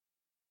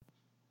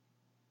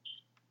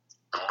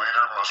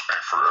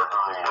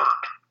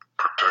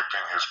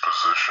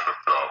position of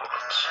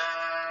dominance.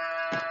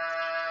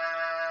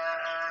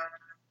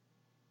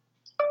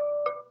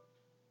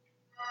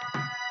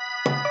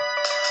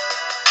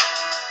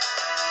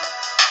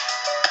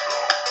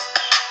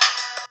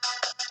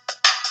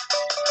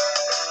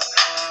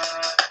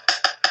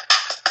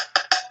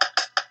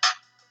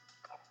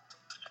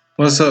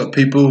 What's up,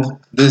 people?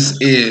 This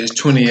is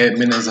 28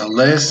 Minutes or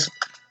Less,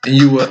 and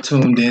you are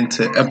tuned in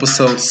to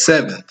episode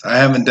 7. I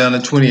haven't done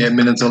a 28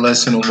 Minutes or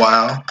Less in a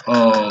while.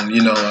 I've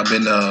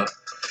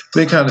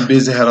been kind of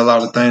busy, had a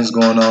lot of things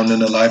going on in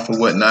the life or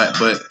whatnot,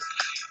 but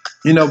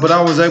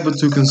I was able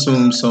to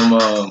consume some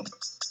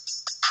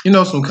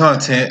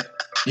content,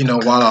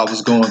 while I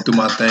was going through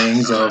my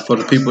things. For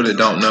the people that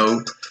don't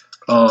know,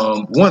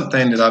 one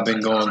thing that I've been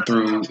going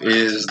through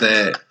is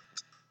that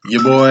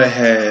your boy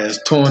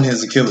has torn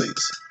his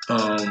Achilles.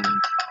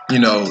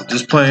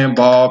 Just playing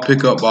ball,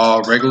 pickup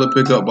ball, regular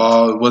pickup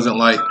ball. It wasn't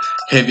like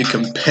heavy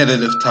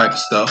competitive type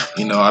stuff.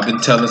 I've been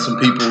telling some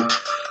people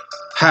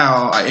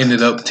how I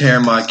ended up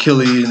tearing my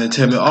Achilles, and they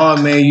tell me, "Oh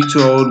man, you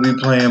too old to be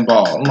playing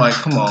ball." I'm like,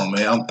 come on,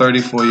 man. I'm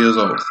 34 years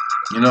old.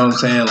 You know what I'm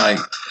saying? Like,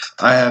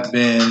 I have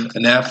been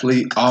an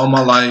athlete all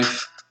my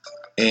life,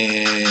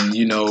 and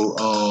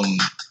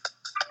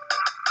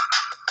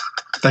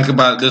think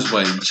about it this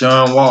way: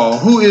 John Wall,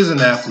 who is an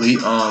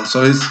athlete,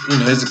 so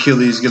his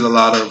Achilles get a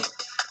lot of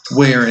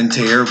wear and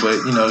tear,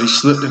 but he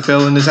slipped and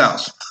fell in his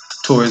house,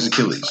 tore his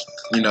Achilles.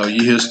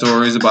 You hear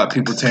stories about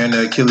people tearing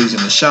their Achilles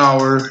in the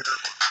shower,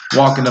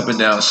 walking up and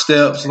down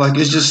steps. Like,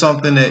 it's just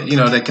something that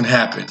that can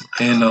happen.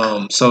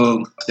 And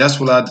so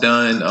that's what I've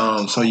done.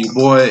 So your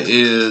boy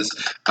is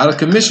out of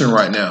commission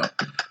right now.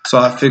 So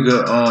I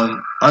figure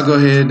I'll go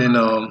ahead and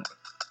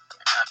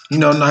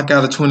knock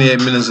out a 28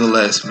 minutes or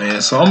less,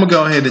 man. So I'm gonna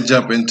go ahead and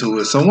jump into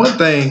it. So one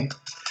thing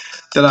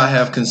that I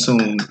have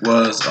consumed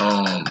was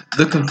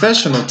the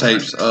confessional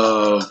tapes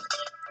of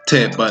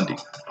Ted Bundy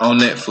on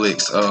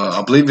Netflix.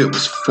 I believe it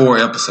was 4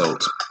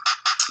 episodes.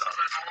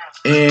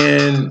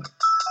 And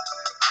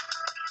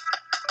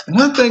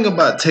one thing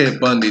about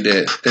Ted Bundy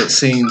that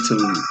seemed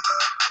to,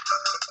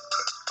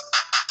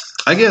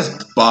 I guess,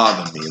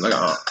 bother me. Like,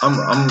 I'm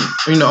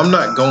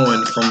not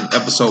going from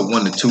episode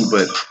 1 to 2,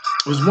 but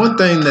it was one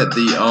thing that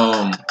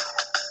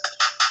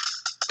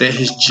that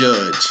his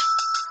judge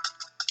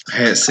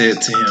had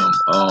said to him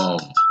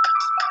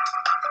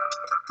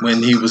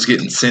when he was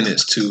getting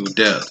sentenced to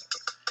death.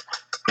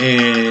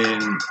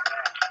 And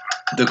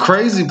the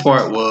crazy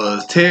part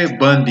was Ted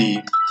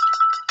Bundy,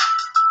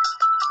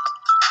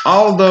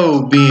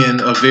 although being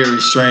a very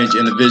strange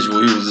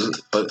individual, he was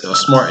a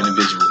smart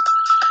individual.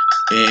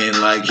 And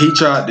like, he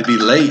tried to be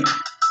late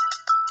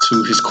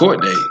to his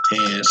court date.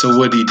 And so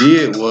what he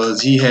did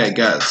was he had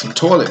got some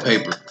toilet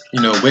paper,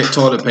 wet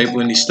toilet paper,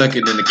 and he stuck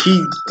it in the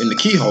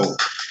keyhole.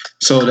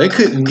 So they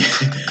couldn't.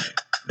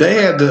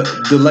 They had to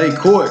delay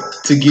court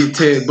to get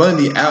Ted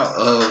Bundy out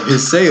of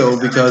his cell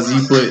because he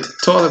put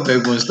toilet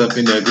paper and stuff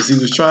in there because he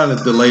was trying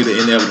to delay the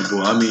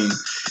inevitable. I mean,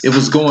 it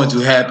was going to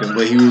happen,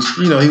 but he was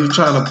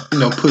trying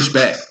to, push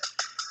back,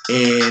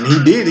 and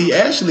he did. He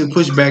actually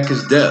pushed back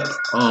his death.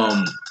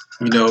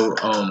 He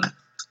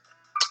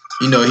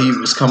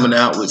was coming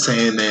out with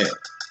saying that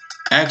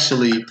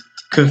actually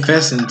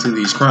confessing to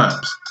these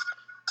crimes,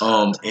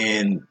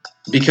 and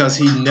because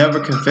he never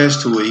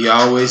confessed to it, he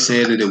always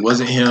said that it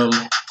wasn't him.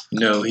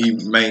 He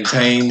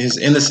maintained his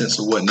innocence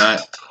or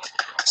whatnot.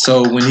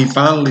 So when he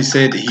finally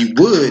said that he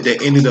would, they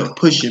ended up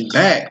pushing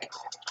back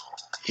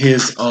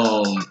his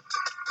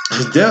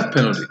death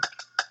penalty.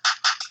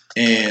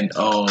 And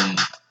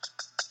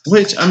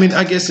which, I mean,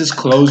 I guess is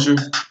closure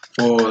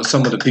for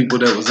some of the people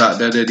that was out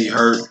there that he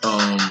hurt.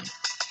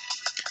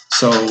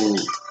 So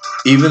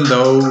even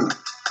though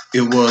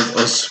it was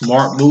a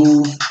smart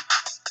move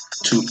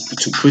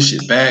to push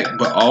it back,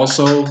 but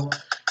also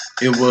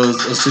it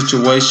was a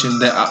situation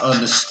that I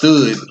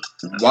understood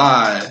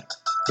why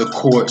the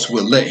courts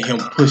would let him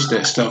push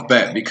that stuff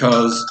back,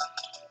 because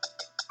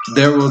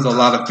there was a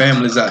lot of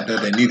families out there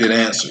that needed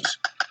answers.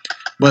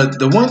 But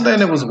the one thing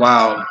that was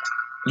wild,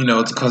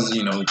 it's because,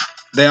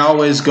 they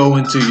always go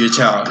into your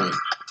childhood.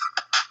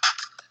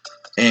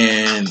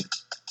 And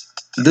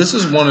this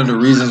is one of the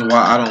reasons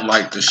why I don't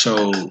like the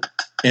show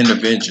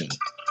Intervention.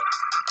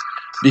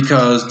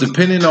 Because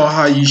depending on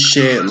how you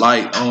shed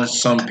light on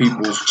some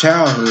people's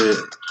childhood,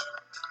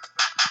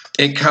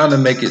 it kind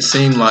of make it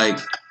seem like,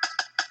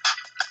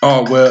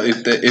 oh, well,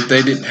 if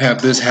they didn't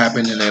have this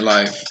happen in their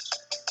life,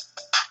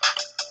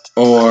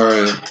 or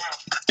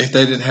if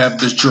they didn't have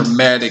this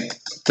dramatic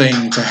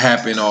thing to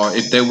happen, or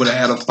if they would have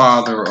had a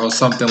father or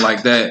something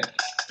like that,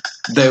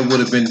 they would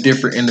have been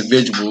different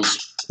individuals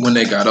when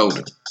they got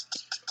older.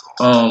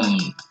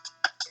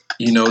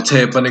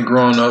 Ted Bundy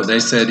growing up, they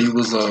said he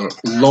was a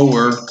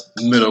lower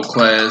middle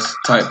class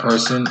type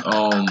person.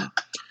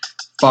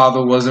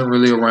 Father wasn't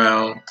really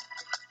around,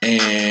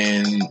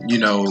 and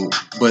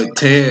but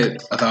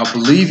Ted, I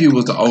believe he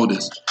was the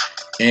oldest,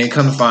 and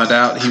come to find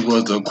out he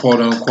was the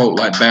quote unquote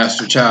like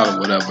bastard child or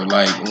whatever.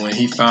 Like, when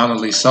he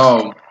finally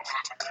saw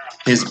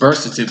his birth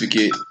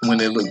certificate, when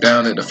they looked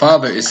down at the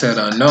father, it said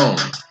unknown.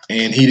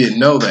 And he didn't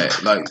know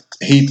that. Like,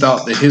 he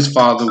thought that his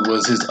father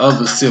was his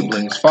other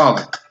sibling's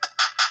father.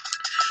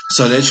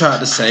 So they tried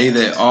to say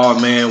that, oh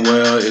man,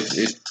 well, if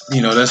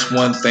that's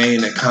one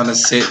thing that kind of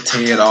set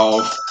Ted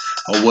off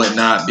or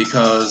whatnot,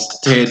 because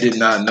Ted did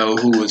not know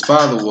who his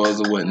father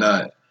was or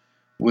whatnot.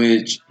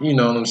 Which, you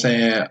know what I'm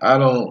saying? I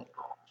don't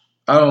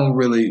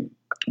really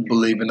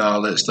believe in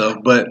all that stuff.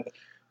 But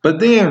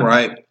then,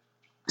 right?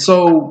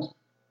 So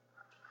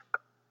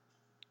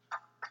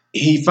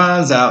he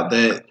finds out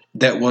that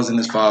that wasn't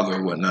his father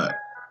or whatnot.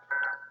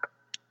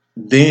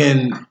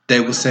 Then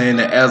they were saying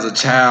that as a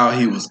child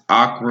he was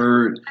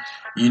awkward.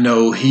 He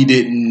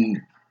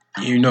didn't.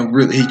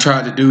 Really, he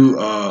tried to do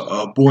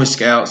Boy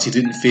Scouts. He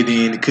didn't fit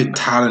in. He couldn't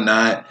tie the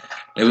knot.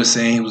 They were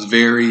saying he was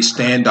very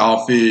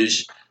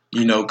standoffish.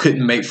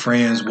 Couldn't make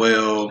friends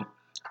well.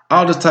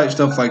 All this type of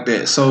stuff like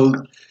that. So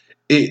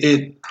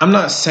I'm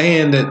not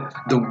saying that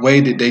the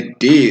way that they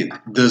did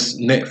this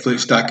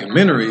Netflix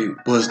documentary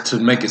was to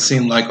make it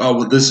seem like, oh,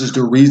 well, this is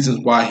the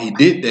reasons why he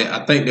did that.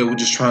 I think they were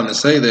just trying to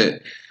say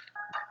that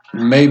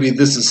maybe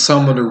this is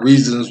some of the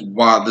reasons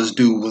why this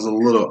dude was a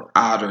little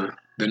odder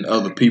than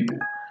other people.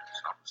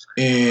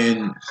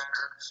 And,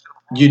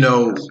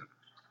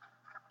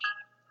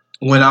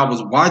 when I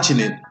was watching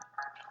it,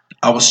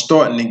 I was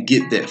starting to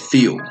get that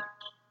feel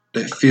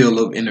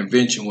of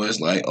intervention where it's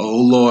like, oh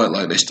Lord,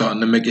 like they're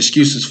starting to make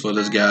excuses for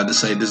this guy to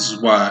say this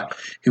is why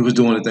he was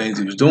doing the things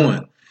he was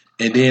doing.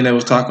 And then they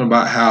was talking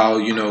about how,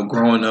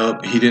 growing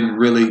up, he didn't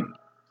really,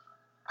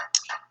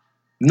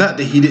 not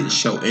that he didn't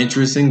show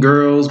interest in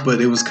girls,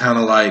 but it was kind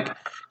of like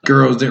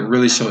girls didn't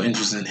really show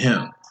interest in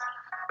him.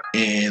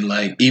 And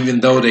like, even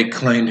though they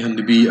claimed him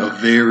to be a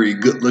very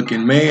good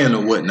looking man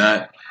or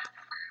whatnot,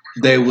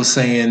 they were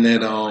saying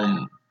that,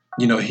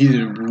 he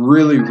didn't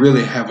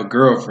really have a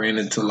girlfriend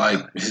until like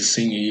his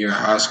senior year of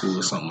high school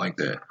or something like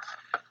that.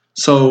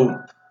 So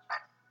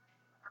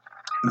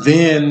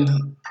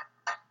then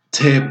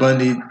Ted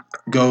Bundy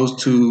goes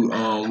to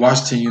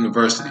Washington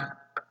University,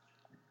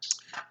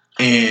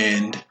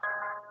 and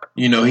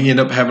he ended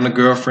up having a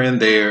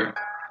girlfriend there.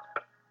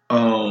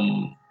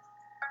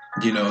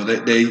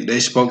 They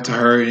spoke to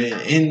her,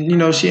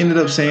 and she ended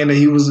up saying that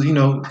he was,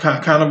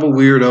 kind of a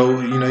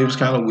weirdo. He was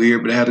kind of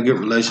weird, but they had a good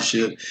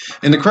relationship.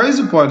 And the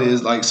crazy part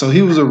is, like, so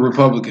he was a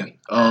Republican.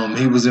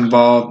 He was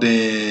involved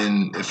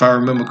in, if I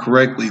remember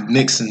correctly,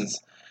 Nixon's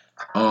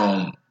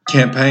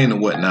campaign or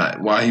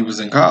whatnot while he was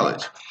in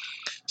college.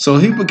 So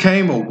he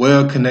became a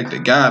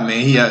well-connected guy,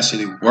 man. He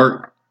actually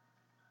worked,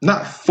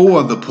 not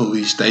for the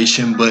police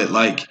station, but,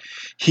 like,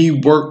 he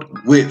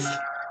worked with,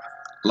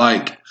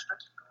 like,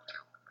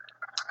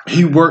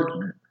 in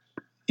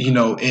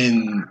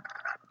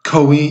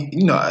Cohen,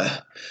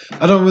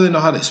 I don't really know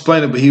how to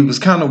explain it, but he was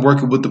kind of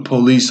working with the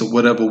police or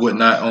whatever,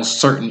 whatnot, on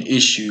certain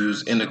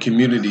issues in the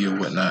community or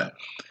whatnot.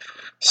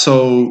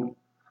 So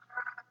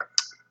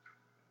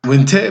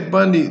when Ted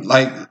Bundy,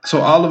 so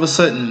all of a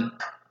sudden,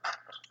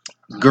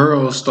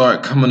 girls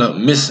start coming up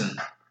missing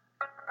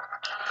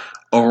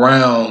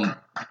around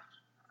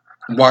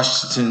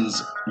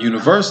Washington's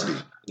university,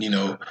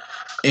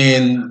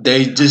 and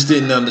they just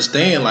didn't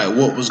understand like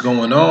what was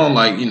going on.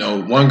 Like,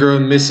 one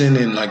girl missing,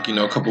 and like,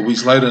 a couple of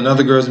weeks later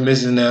another girl's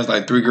missing, and there's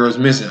like 3 girls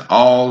missing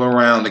all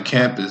around the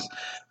campus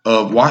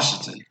of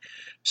Washington.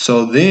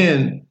 So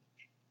then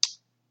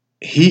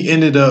he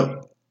ended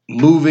up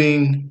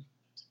moving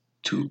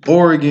to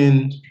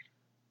Oregon.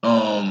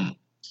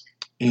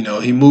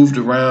 He moved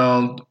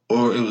around,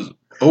 or it was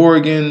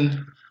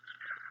Oregon,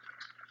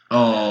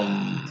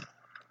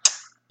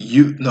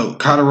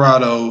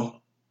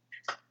 Colorado,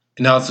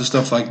 and all sorts of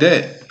stuff like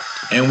that.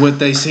 And what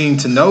they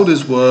seemed to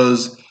notice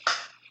was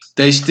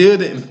they still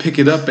didn't pick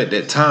it up at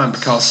that time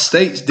because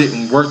states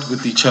didn't work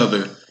with each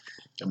other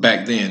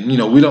back then. We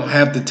don't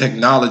have the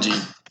technology.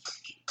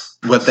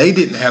 But they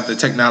didn't have the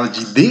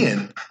technology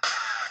then,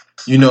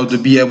 to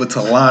be able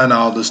to line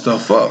all this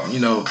stuff up,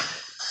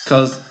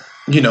 because,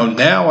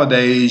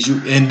 nowadays,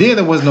 and then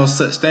there was no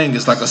such thing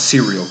as like a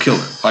serial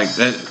killer. Like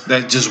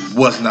that just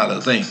was not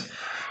a thing.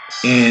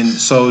 And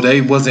so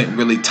they wasn't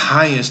really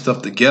tying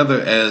stuff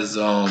together as,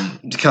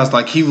 because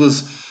like he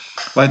was,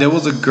 like there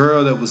was a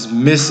girl that was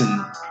missing,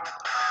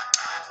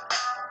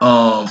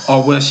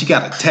 she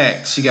got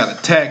attacked. She got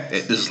attacked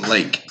at this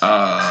lake.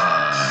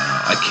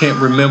 I can't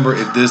remember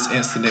if this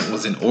incident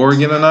was in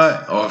Oregon or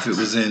not, or if it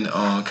was in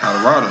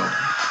Colorado.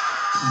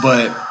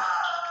 But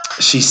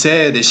she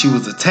said that she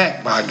was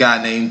attacked by a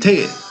guy named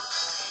Ted.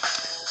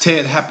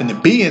 Ted happened to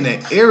be in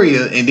that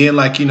area, and then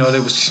like, they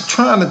was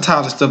trying to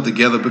tie the stuff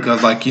together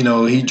because like, he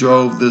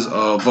drove this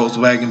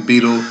Volkswagen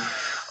Beetle,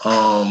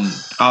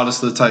 all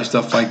this little type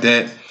stuff like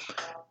that.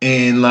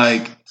 And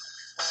like,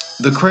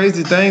 the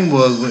crazy thing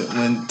was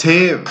when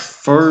Ted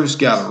first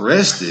got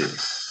arrested,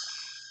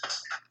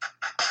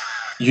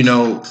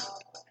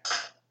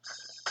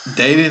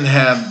 they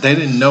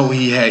didn't know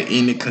he had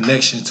any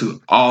connection to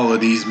all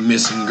of these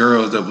missing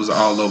girls that was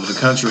all over the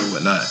country or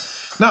whatnot.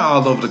 Not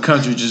all over the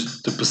country,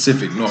 just the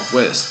Pacific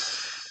Northwest.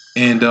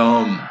 And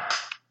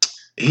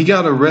he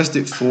got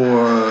arrested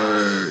for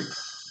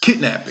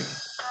kidnapping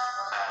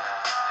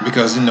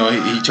because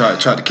he tried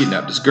to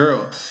kidnap this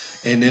girl,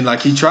 and then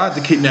like he tried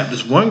to kidnap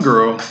this one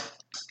girl.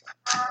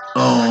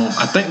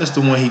 I think that's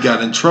the one he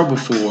got in trouble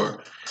for.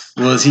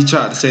 Was he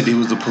tried to say that he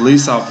was a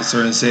police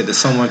officer and said that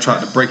someone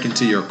tried to break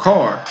into your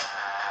car,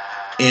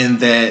 and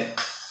that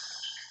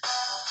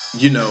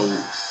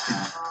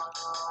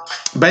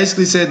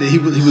basically said that he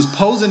was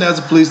posing as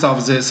a police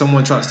officer that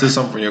someone tried to steal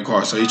something from your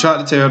car. So he tried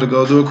to tell her to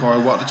go to a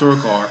car, walked into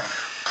her car,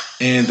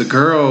 and the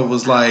girl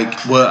was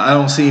like, well, I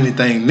don't see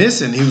anything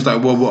missing. He was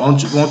like, well,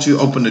 won't you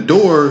open the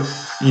door,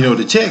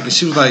 to check? And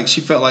she was like,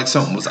 she felt like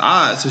something was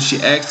odd, so she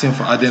asked him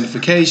for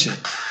identification.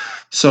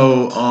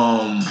 So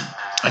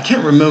I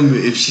can't remember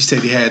if she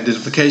said he had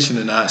identification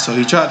or not. So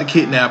he tried to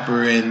kidnap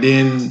her, and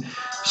then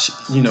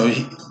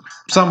he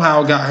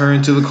somehow got her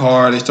into the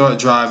car. They started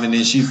driving,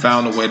 and she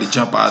found a way to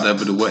jump out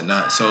of it or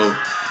whatnot. So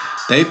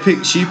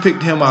she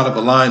picked him out of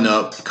a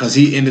lineup because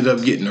he ended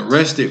up getting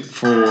arrested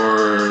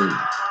for,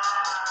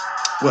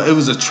 well, it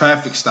was a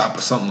traffic stop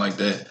or something like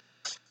that.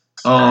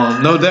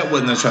 No, that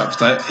wasn't a traffic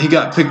stop. He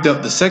got picked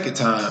up the second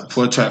time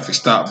for a traffic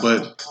stop,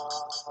 but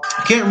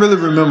I can't really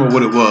remember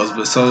what it was.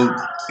 But so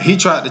he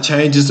tried to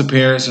change his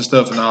appearance and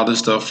stuff and all this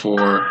stuff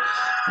for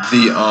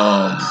the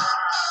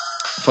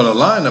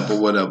lineup or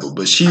whatever,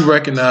 but she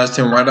recognized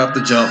him right off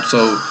the jump.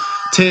 So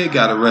Ted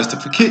got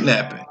arrested for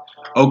kidnapping.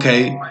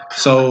 Okay,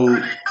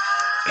 so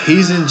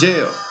he's in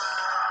jail.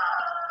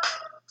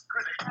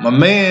 My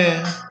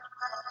man,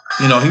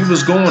 he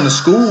was going to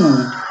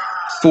school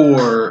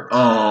for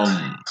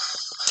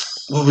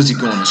what was he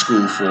going to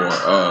school for?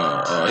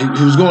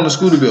 He was going to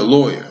school to be a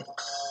lawyer.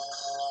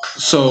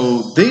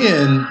 So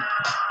going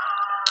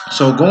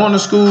to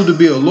school to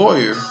be a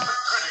lawyer,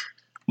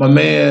 my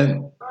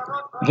man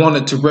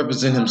wanted to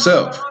represent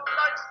himself.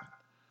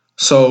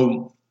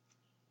 So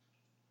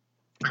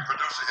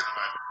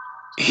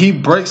he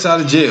breaks out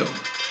of jail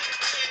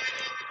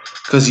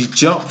because he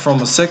jumped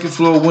from a second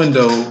floor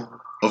window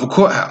of a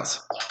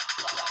courthouse.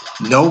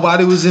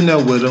 Nobody was in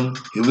there with him.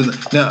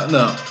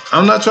 Now,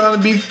 I'm not trying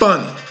to be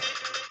funny.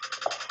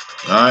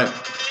 All right?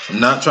 I'm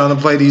not trying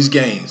to play these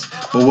games.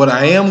 But what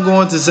I am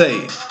going to say,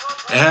 it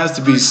has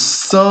to be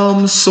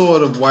some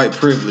sort of white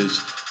privilege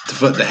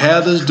to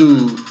have this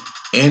dude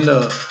in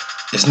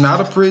it's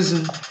not a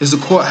prison, it's a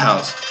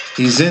courthouse.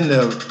 He's in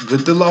there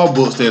with the law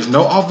books. There's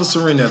no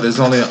officer in there. There's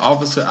only an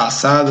officer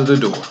outside of the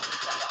door.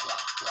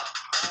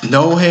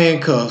 No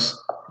handcuffs,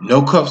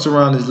 no cuffs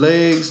around his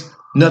legs,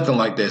 nothing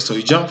like that. So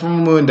he jumped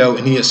from a window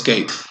and he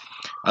escaped.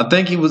 I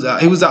think he was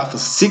out for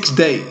 6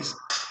 days.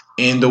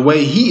 And the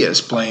way he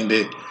explained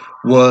it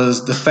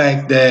was the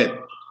fact that,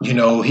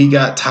 he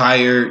got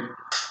tired,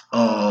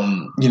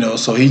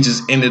 so he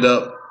just ended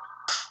up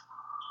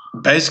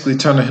basically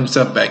turning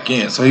himself back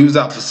in. So he was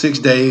out for 6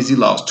 days. He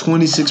lost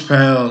 26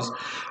 pounds,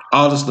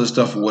 all this little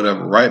stuff or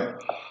whatever, right?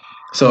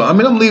 So, I'm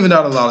leaving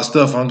out a lot of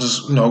stuff. I'm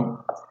just,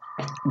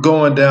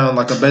 going down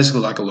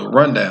basically like a little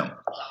rundown.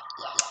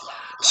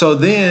 So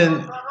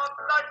then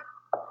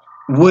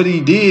what he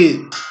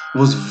did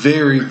was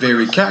very,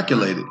 very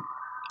calculated.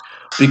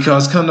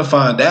 Because come to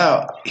find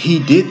out, he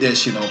did that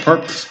shit on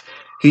purpose.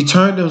 He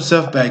turned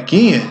himself back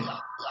in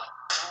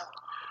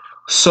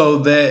so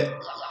that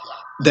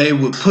they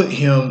put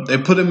him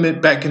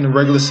back in the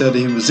regular cell that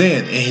he was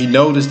in, and he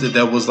noticed that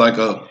there was like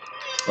a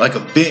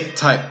vent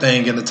type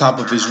thing in the top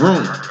of his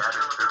room.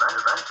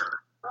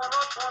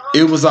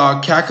 It was all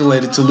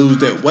calculated to lose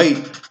that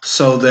weight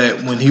so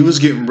that when he was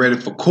getting ready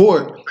for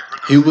court,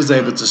 he was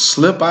able to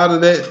slip out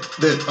of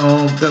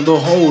that little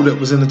hole that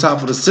was in the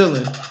top of the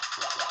ceiling,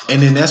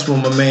 and then that's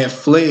when my man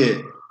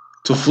fled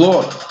to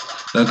Florida.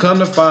 Now come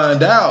to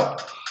find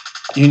out,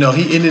 he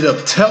ended up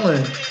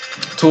telling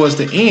towards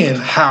the end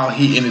how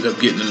he ended up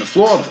getting into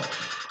Florida.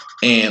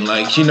 And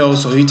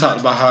so he talked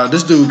about how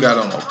this dude got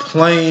on a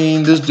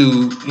plane. This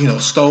dude,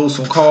 stole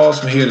some cars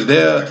from here to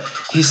there.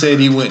 He said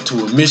he went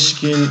to a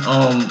Michigan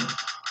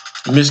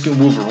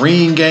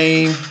Wolverine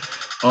game.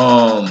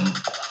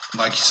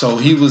 So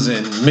he was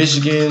in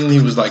Michigan. He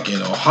was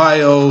in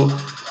Ohio.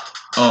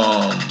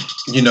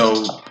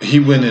 He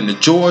went into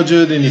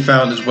Georgia. Then he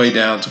found his way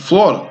down to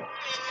Florida.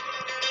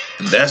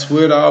 And that's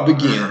where it all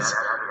begins.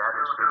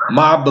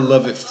 My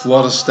beloved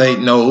Florida State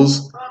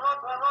knows.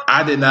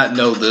 I did not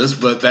know this,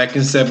 but back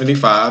in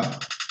 75,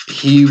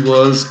 he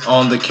was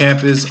on the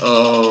campus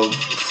of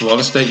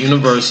Florida State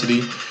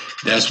University.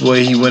 That's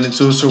where he went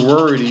into a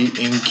sorority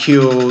and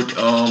killed,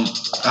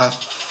 I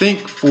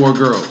think, 4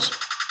 girls.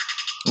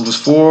 It was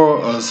 4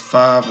 or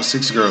 5 or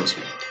 6 girls.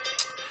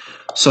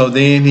 So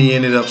then he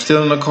ended up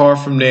stealing a car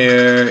from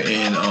there,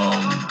 and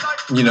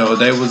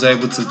they was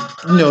able to,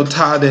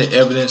 tie that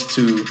evidence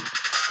to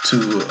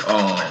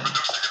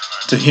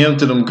him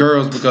to them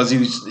girls because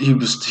he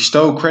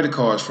stole credit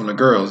cards from the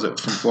girls from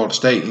Florida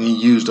State, and he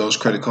used those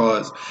credit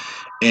cards.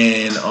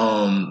 And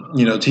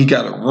he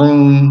got a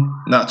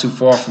room not too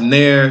far from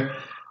there.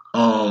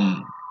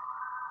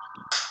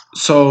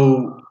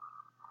 So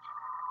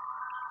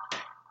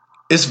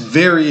it's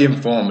very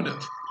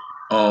informative.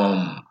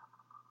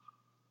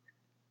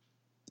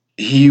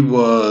 He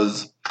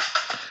was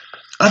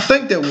I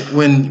think that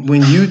when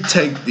you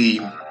take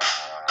the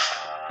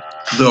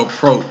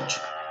approach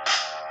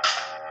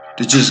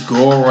to just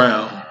go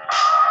around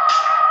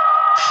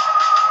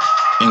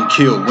and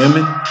kill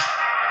women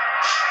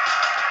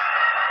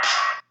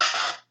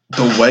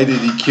the way that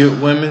he killed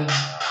women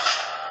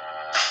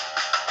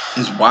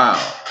is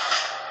wild.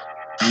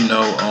 You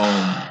know,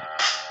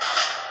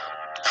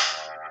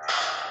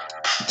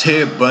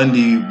 Ted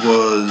Bundy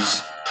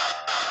was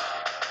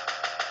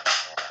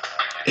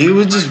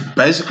just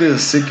basically a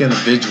sick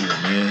individual,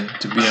 man,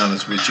 to be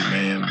honest with you,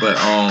 man. But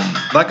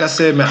like I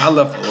said, man, I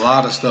left a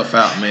lot of stuff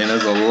out, man.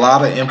 There's a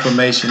lot of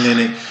information in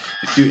it.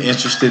 If you're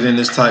interested in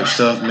this type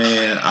stuff,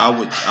 man, I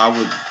would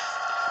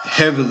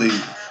heavily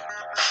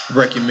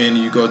recommend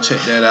you go check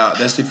that out.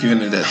 That's if you're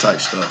into that type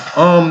stuff.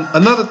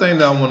 Another thing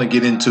that I want to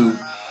get into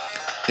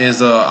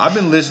is I've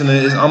been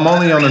listening. I'm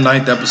only on the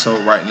 9th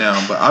episode right now,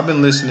 but I've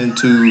been listening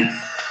to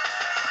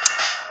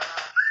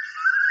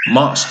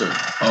Monster.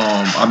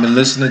 I've been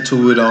listening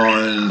to it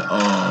on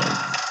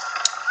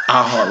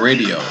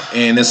iHeartRadio,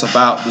 and it's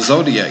about the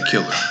Zodiac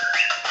killer.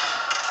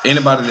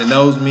 Anybody that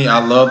knows me, I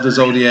love the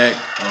Zodiac.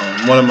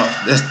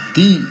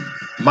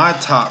 My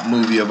top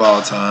movie of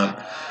all time.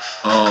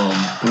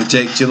 With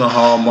Jake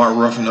Gyllenhaal, Mark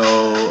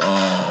Ruffalo,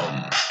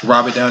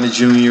 Robert Downey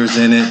Jr. is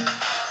in it.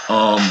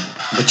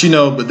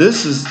 But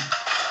this is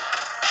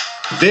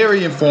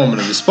very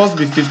informative. It's supposed to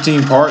be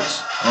 15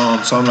 parts.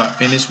 So I'm not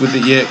finished with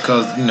it yet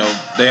because,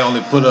 they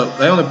only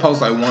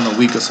post like one a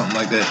week or something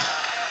like that.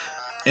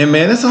 And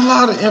man, it's a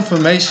lot of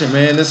information,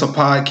 man. It's a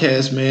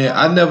podcast, man.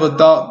 I never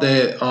thought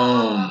that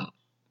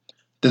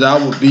that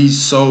I would be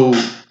so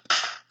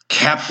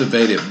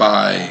captivated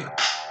by,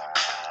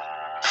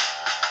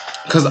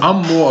 because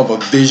I'm more of a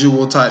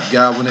visual type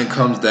guy when it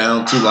comes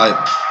down to like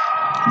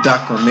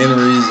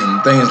documentaries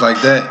and things like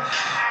that.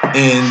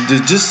 And to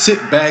just sit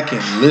back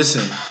and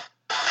listen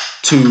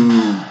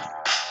to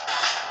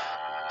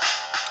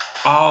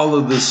all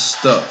of this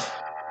stuff,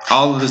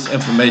 all of this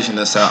information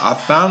that's out. I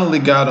finally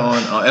got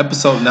on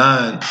episode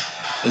 9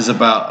 is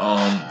about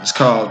it's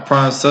called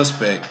Prime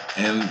Suspect,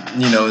 and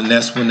and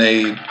that's when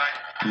they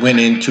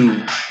went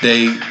into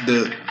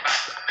the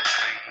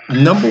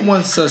number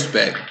one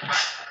suspect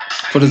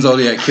for the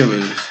Zodiac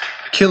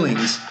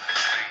killings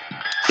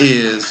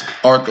is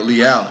Arthur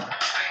Lee Allen,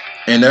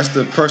 and that's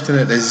the person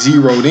that they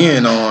zeroed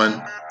in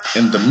on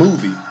in the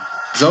movie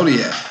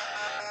Zodiac.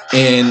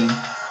 And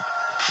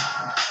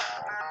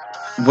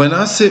when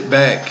I sit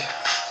back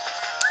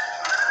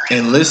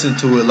and listen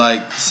to it,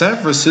 like San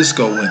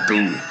Francisco went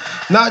through it.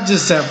 Not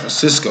just San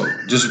Francisco,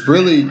 just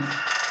really,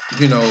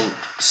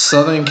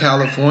 Southern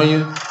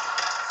California,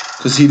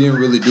 because he didn't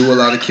really do a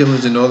lot of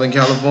killings in Northern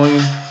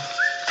California.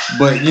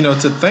 But,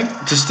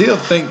 to still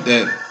think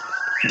that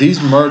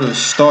these murders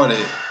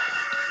started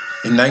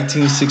in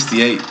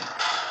 1968,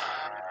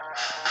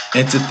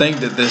 and to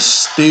think that there's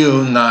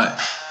still not,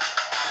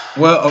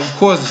 well, of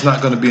course it's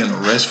not going to be an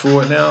arrest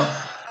for it now,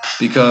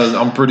 because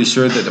I'm pretty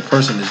sure that the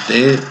person is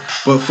dead.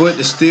 But for it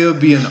to still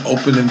be an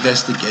open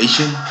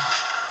investigation,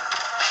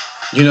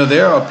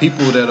 there are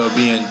people that are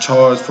being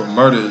charged for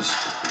murders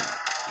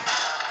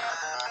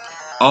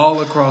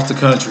all across the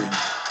country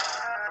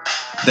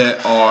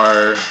that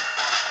are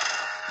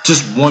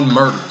just one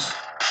murders.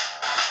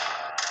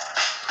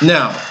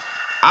 Now,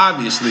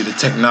 obviously the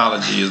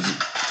technology is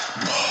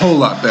a whole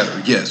lot better.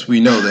 Yes, we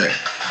know that.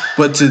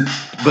 But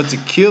to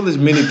kill as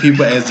many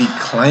people as he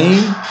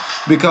claimed,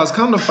 because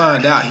come to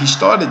find out, he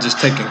started just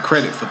taking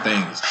credit for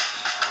things.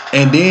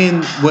 And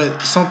then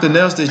something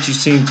else that you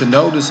seem to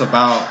notice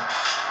about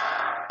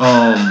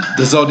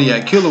the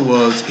Zodiac killer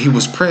was he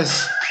was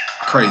press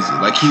crazy.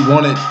 Like he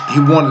wanted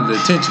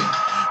attention,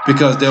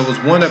 because there was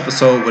one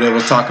episode where they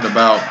was talking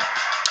about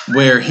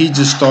where he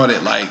just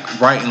started like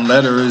writing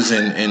letters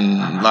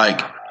and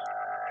like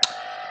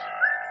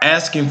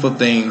asking for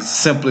things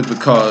simply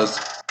because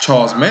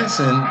Charles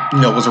Manson,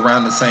 was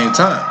around the same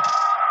time.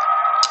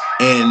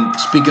 And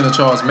speaking of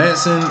Charles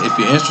Manson, if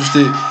you're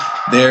interested,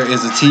 there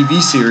is a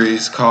TV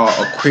series called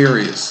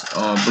Aquarius.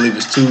 I believe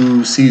it's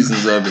 2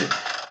 seasons of it.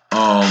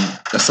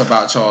 That's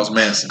about Charles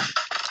Manson.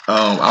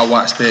 I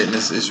watched that, and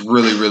it's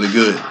really, really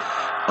good.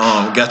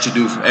 Got your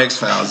dude from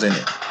X-Files in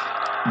it.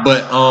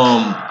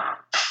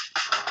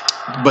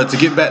 But to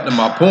get back to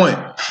my point,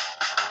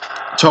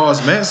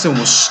 Charles Manson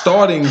was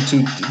starting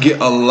to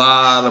get a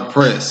lot of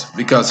press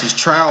because his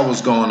trial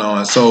was going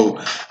on. So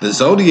the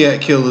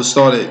Zodiac killer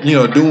started,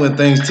 doing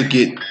things to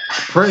get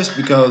press,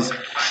 because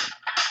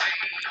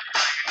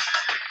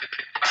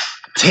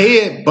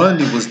Ted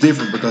Bundy was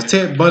different, because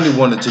Ted Bundy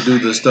wanted to do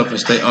this stuff and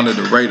stay under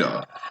the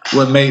radar.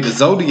 What made the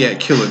Zodiac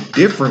killer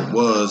different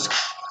was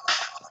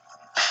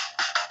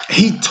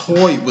he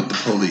toyed with the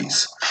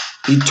police.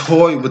 He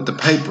toyed with the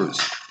papers.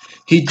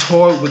 He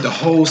toyed with the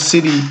whole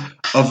city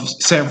of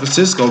San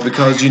Francisco,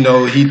 because,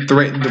 he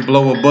threatened to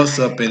blow a bus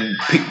up and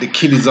pick the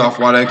kiddies off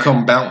while they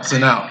come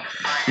bouncing out.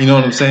 You know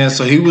what I'm saying?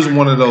 So he was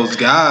one of those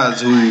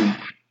guys who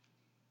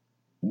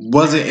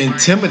wasn't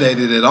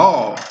intimidated at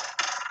all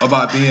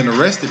about being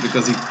arrested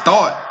because he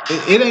thought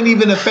it ain't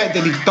even the fact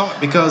that he thought,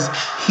 because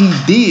he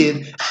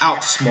did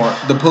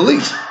outsmart the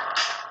police.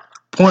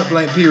 Point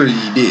blank period,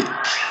 he did.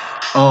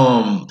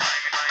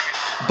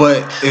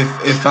 But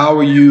if I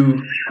were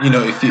you,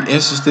 if you're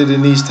interested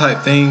in these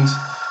type things,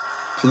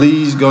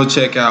 please go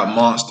check out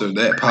Monster,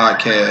 that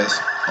podcast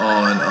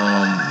on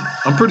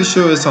I'm pretty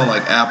sure it's on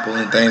like Apple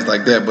and things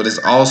like that, but it's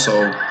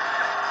also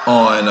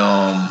on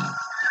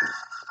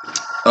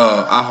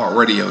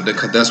iHeartRadio,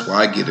 because that's where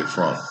I get it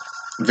from.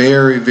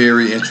 Very,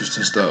 very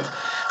interesting stuff.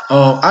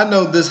 I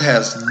know this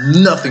has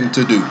nothing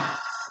to do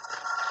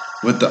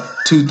with the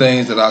two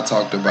things that I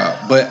talked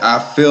about, but I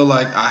feel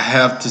like I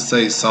have to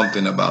say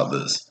something about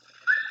this.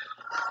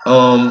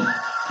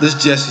 This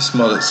Jussie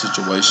Smollett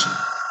situation.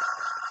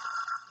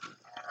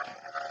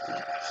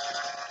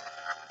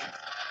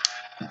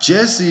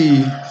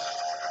 Jussie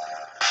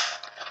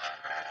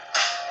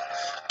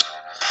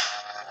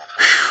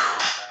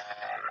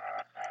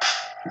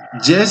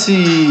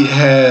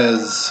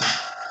has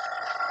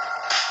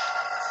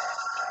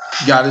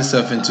got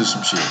himself into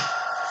some shit.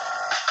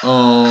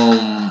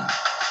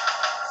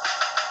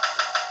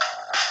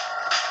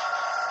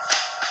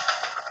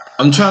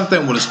 I'm trying to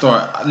think where to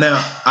start.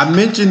 Now, I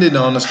mentioned it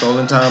on the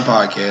Stolen Time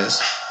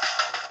podcast,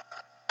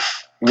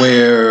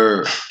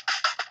 where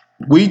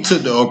we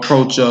took the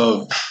approach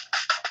of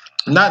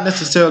not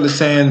necessarily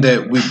saying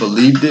that we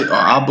believed it or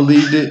I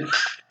believed it.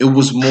 It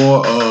was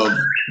more of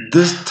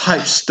this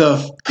type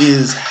stuff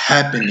is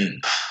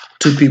happening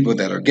to people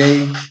that are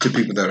gay, to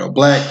people that are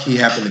black. He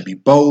happened to be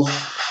both.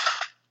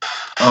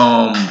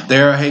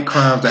 There are hate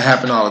crimes that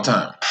happen all the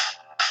time.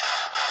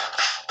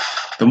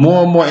 The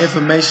more and more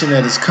information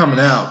that is coming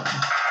out,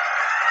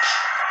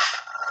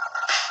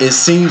 it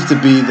seems to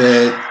be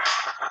that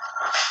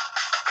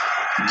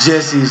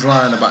Jussie's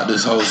lying about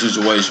this whole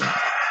situation.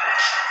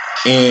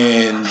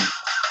 And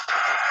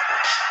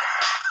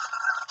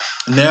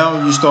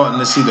now you're starting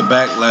to see the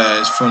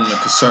backlash from the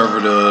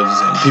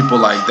conservatives and people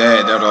like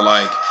that are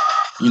like,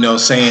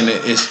 saying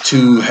that it's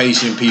two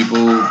Haitian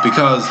people,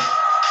 because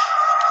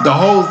the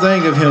whole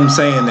thing of him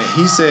saying that,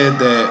 he said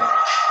that,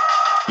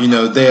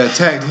 they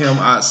attacked him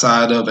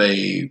outside of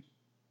a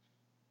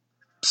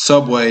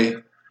Subway.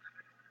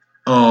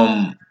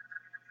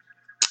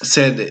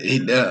 Said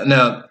that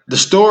now the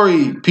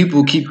story,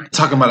 people keep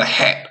talking about a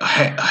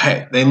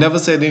hat. They never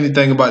said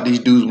anything about these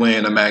dudes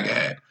wearing a MAGA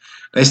hat.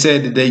 They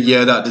said that they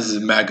yelled out, "This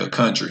is MAGA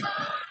country."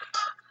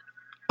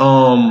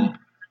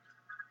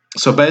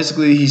 So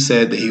basically, he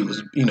said that he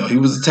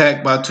was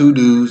attacked by two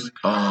dudes.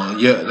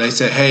 They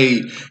said,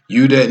 "Hey,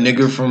 you that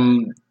nigga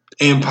from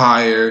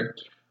Empire,"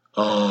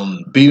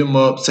 beat him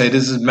up, say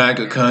this is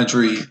MAGA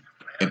country,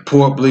 and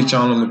pour bleach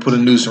on him and put a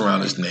noose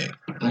around his neck.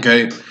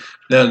 Okay,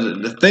 now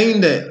the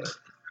thing that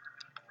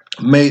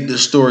made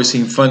this story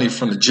seem funny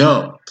from the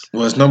jump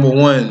was, number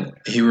one,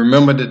 he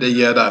remembered that they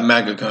yelled out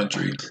MAGA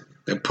country.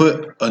 They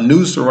put a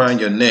noose around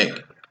your neck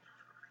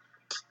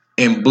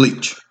and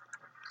bleach.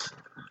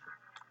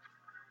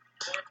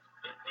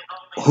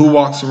 Who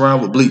walks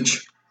around with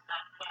bleach?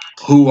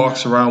 Who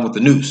walks around with the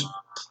noose?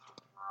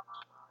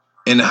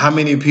 And how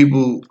many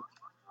people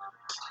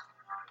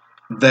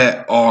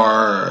that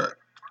are,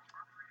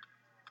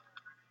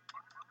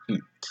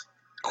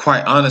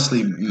 quite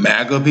honestly,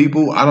 MAGA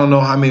people? I don't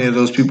know how many of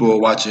those people are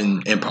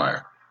watching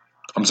Empire.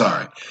 I'm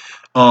sorry.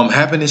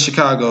 Happened in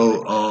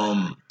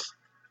Chicago,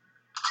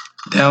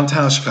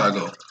 downtown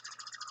Chicago.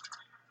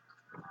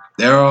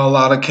 There are a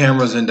lot of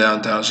cameras in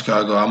downtown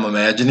Chicago, I'm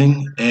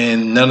imagining,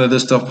 and none of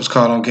this stuff was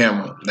caught on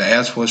camera. They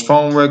asked for his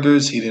phone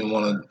records. He didn't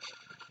want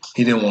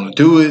to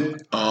do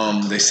it.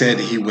 They said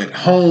that he went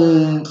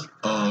home.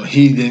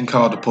 He didn't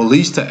call the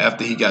police till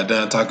after he got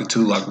done talking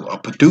to like a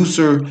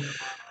producer.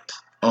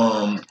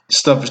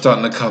 Stuff is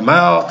starting to come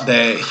out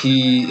that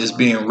he is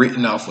being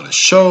written off for the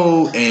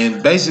show,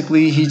 and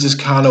basically he just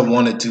kind of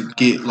wanted to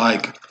get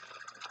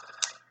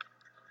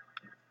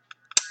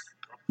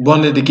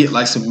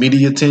some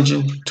media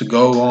attention to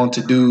go on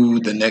to do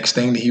the next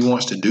thing that he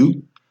wants to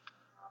do.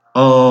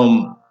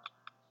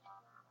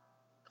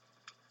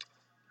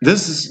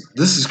 This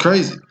is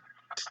crazy.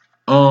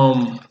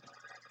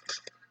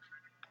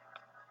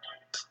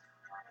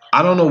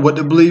 I don't know what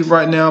to believe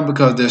right now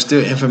because there's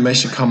still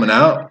information coming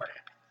out.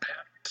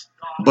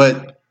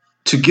 But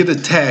to get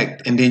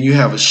attacked and then you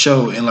have a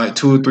show in like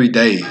 2 or 3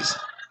 days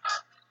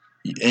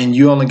and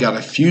you only got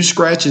a few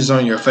scratches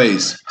on your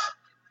face,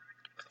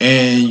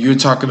 and you're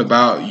talking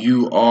about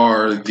you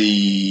are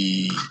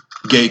the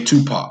gay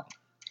Tupac.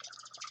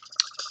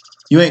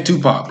 You ain't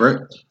Tupac,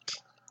 bro.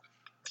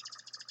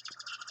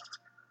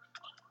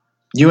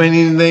 You ain't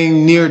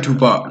anything near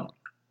Tupac.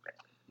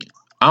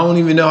 I don't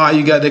even know how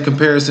you got that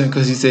comparison,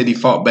 because he said he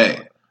fought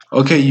back.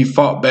 Okay, you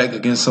fought back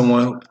against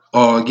someone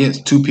or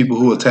against two people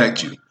who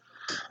attacked you.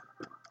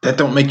 That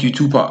don't make you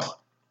Tupac.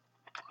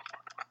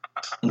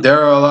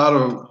 There are a lot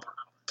of,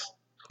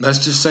 let's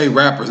just say,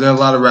 rappers. There are a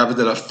lot of rappers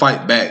that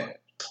fight back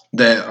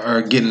that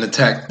are getting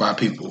attacked by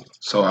people.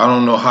 So I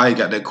don't know how he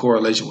got that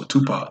correlation with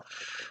Tupac.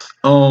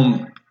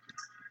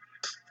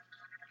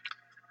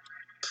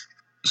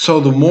 So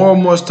the more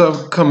and more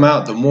stuff come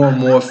out, the more and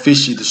more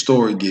fishy the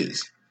story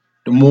gets.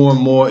 The more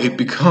and more it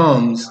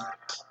becomes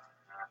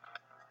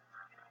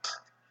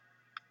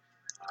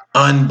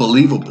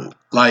unbelievable.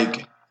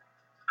 Like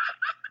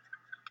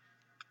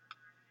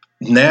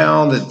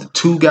now that the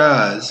two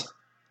guys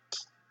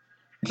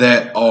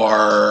that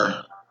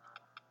are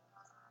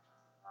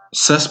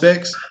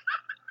suspects,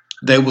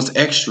 they was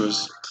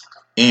extras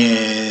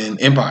in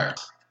Empire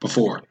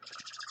before.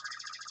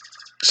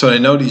 So they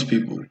know these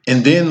people.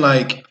 And then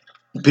like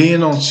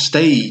being on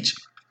stage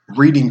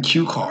reading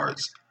cue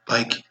cards.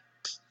 Like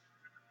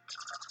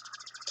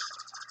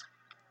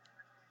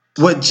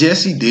what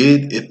Jussie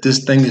did, if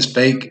this thing is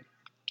fake,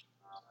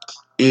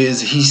 is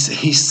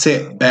he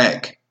set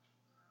back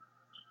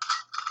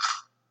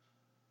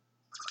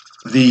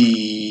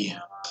the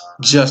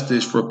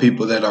justice for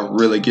people that are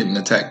really getting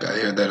attacked out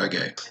here that are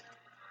gay,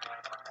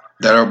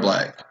 that are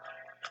black.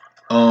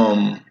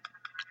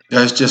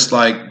 There's just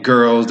like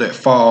girls that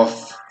file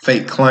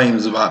fake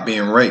claims about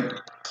being raped.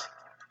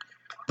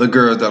 The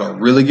girls that are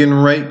really getting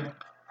raped,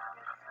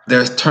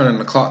 they're turning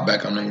the clock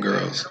back on them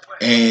girls.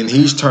 And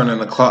he's turning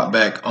the clock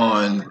back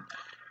on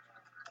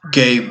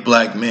gay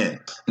black men.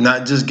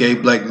 Not just gay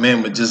black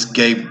men, but just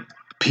gay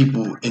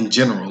people in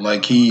general.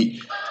 Like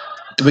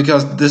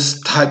because this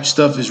type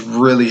stuff is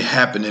really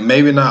happening.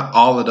 Maybe not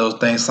all of those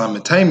things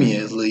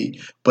simultaneously,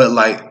 but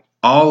like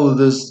all of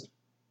this,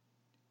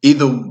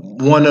 either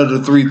one of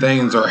the three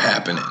things are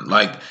happening.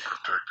 Like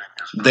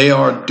they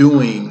are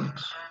doing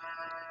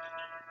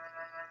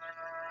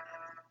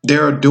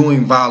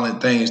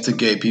violent things to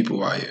gay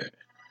people out here.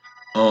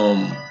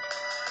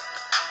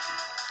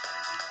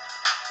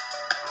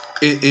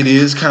 It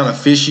is kind of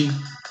fishy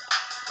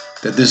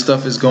that this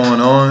stuff is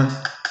going on,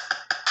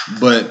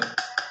 but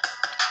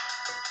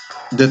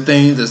the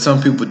things that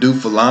some people do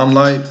for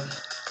limelight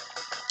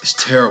is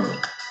terrible,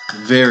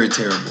 very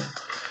terrible.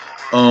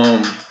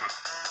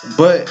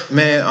 But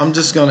man, I'm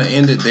just gonna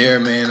end it there,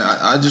 man.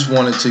 I just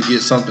wanted to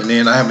get something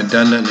in. I haven't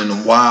done nothing in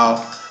a while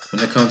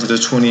when it comes to the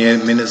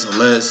 28 minutes or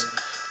less.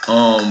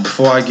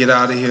 Before I get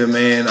out of here,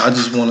 man, I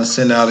just want to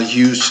send out a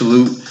huge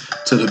salute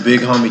to the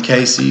big homie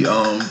Casey.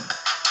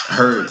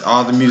 Heard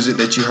all the music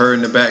that you heard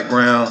in the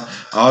background.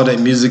 All that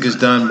music is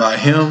done by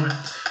him.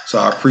 So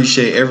I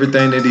appreciate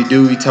everything that he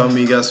do. He told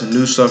me he got some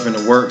new stuff in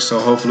the works, so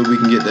hopefully we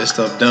can get that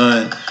stuff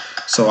done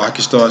so I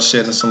can start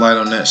shedding some light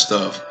on that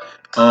stuff.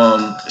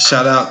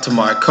 Shout out to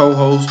my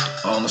co-host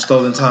on the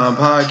Stolen Time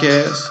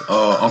podcast,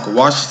 Uncle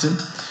Washington.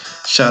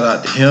 Shout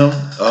out to him.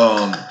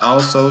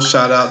 Also,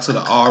 shout out to the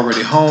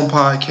Already Home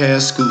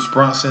podcast, Scoops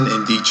Bronson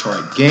and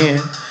Detroit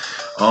Gann.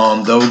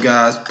 Those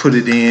guys put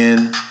it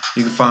in.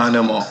 You can find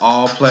them on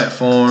all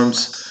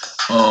platforms.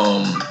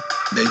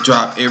 They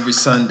drop every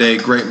Sunday.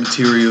 Great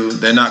material.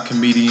 They're not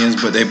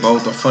comedians, but they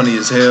both are funny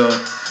as hell.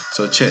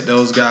 So check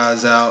those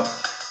guys out.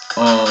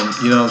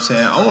 You know what I'm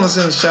saying? I want to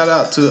send a shout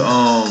out to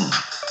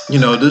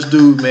this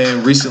dude,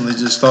 man, recently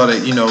just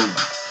started,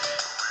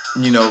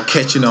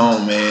 catching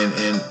on, man,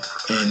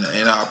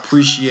 and I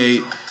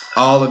appreciate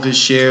all of his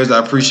shares. I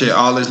appreciate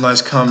all his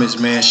nice comments,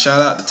 man.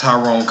 Shout out to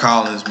Tyrone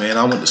Collins, man.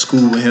 I went to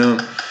school with him.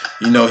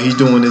 He's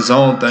doing his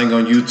own thing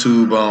on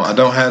YouTube. I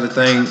don't have the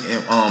thing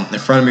in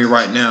front of me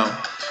right now,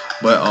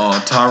 but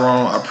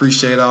Tyrone, I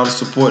appreciate all the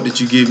support that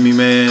you give me,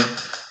 man.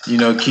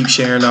 Keep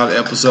sharing all the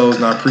episodes,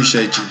 and I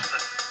appreciate you.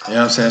 You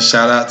know what I'm saying?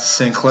 Shout out to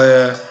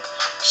Sinclair.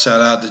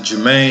 Shout out to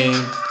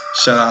Jermaine.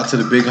 Shout out to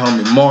the big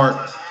homie Mark.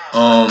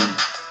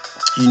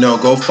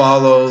 Go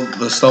follow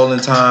the Stolen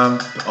Time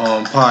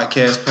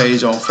podcast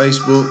page on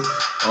Facebook.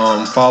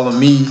 Follow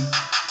me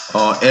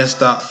on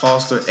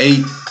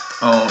s.foster8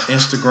 on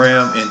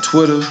Instagram and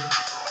Twitter.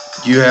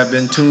 You have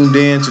been tuned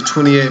in to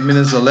 28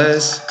 Minutes or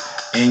Less,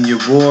 and your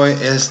boy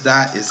S.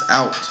 Dot is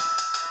out.